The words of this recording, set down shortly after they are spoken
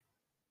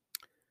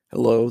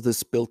Hello, this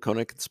is Bill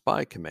Koenig at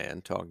Spy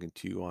Command talking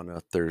to you on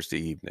a Thursday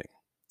evening.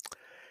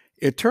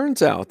 It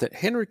turns out that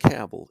Henry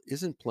Cavill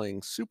isn't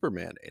playing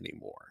Superman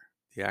anymore.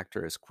 The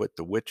actor has quit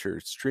The Witcher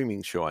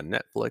streaming show on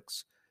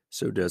Netflix.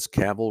 So does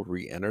Cavill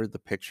re-enter the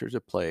picture to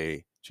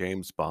play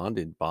James Bond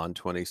in Bond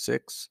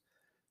 26?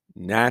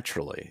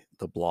 Naturally,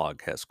 the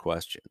blog has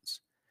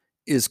questions.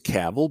 Is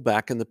Cavill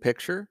back in the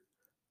picture?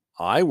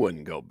 I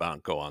wouldn't go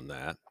banco on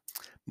that.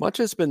 Much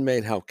has been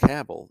made how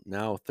Cavill,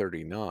 now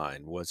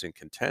 39, was in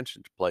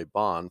contention to play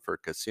Bond for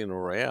Casino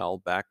Royale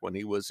back when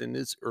he was in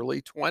his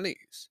early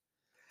 20s.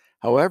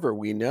 However,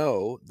 we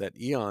know that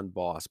Eon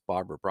boss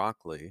Barbara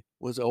Broccoli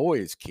was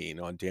always keen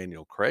on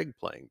Daniel Craig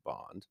playing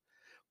Bond.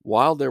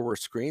 While there were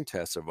screen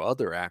tests of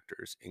other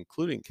actors,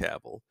 including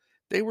Cavill,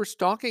 they were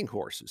stalking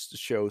horses to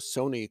show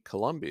Sony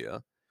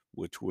Columbia,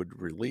 which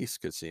would release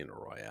Casino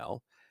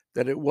Royale,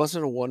 that it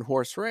wasn't a one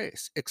horse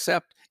race,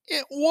 except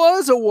it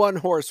was a one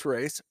horse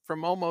race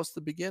from almost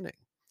the beginning.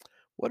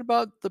 What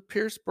about the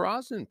Pierce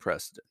Brosnan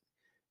precedent?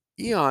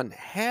 Eon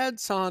had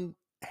signed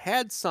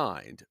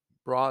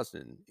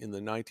Brosnan in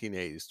the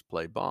 1980s to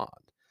play Bond,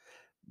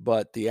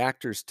 but the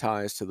actor's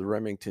ties to the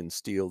Remington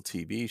Steele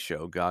TV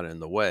show got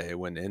in the way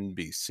when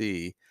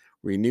NBC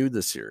renewed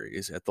the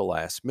series at the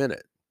last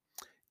minute.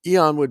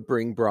 Eon would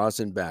bring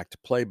Brosnan back to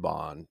play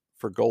Bond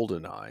for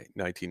GoldenEye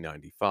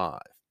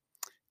 1995.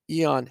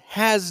 Eon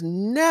has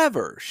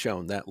never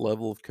shown that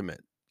level of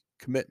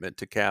commitment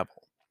to Cavill.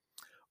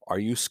 Are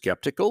you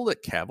skeptical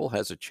that Cavill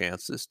has a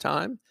chance this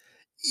time?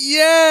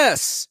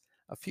 Yes!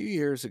 A few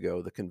years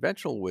ago, the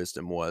conventional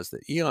wisdom was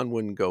that Eon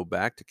wouldn't go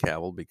back to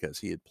Cavill because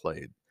he had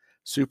played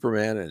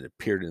Superman and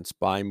appeared in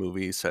spy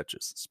movies such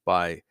as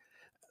The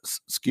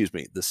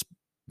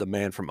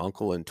Man from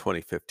Uncle in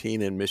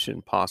 2015 and Mission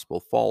Impossible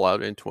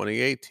Fallout in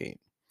 2018.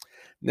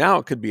 Now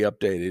it could be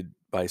updated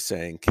by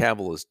saying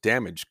Cavill is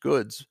damaged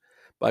goods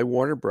by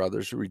Warner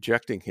Brothers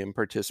rejecting him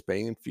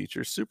participating in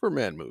future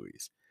Superman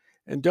movies.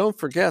 And don't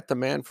forget, the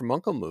Man from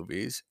Uncle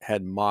movies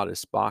had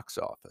modest box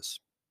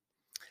office.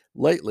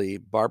 Lately,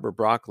 Barbara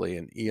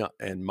Broccoli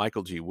and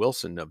Michael G.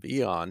 Wilson of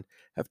Eon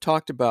have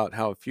talked about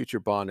how a future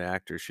Bond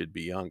actor should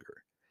be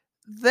younger.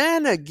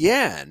 Then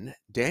again,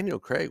 Daniel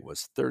Craig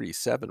was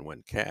 37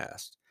 when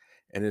cast,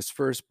 and his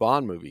first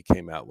Bond movie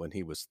came out when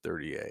he was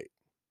 38.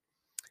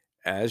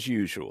 As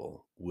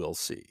usual, we'll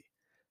see.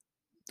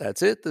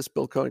 That's it. This is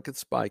Bill Koenig at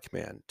Spy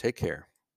Command. Take care.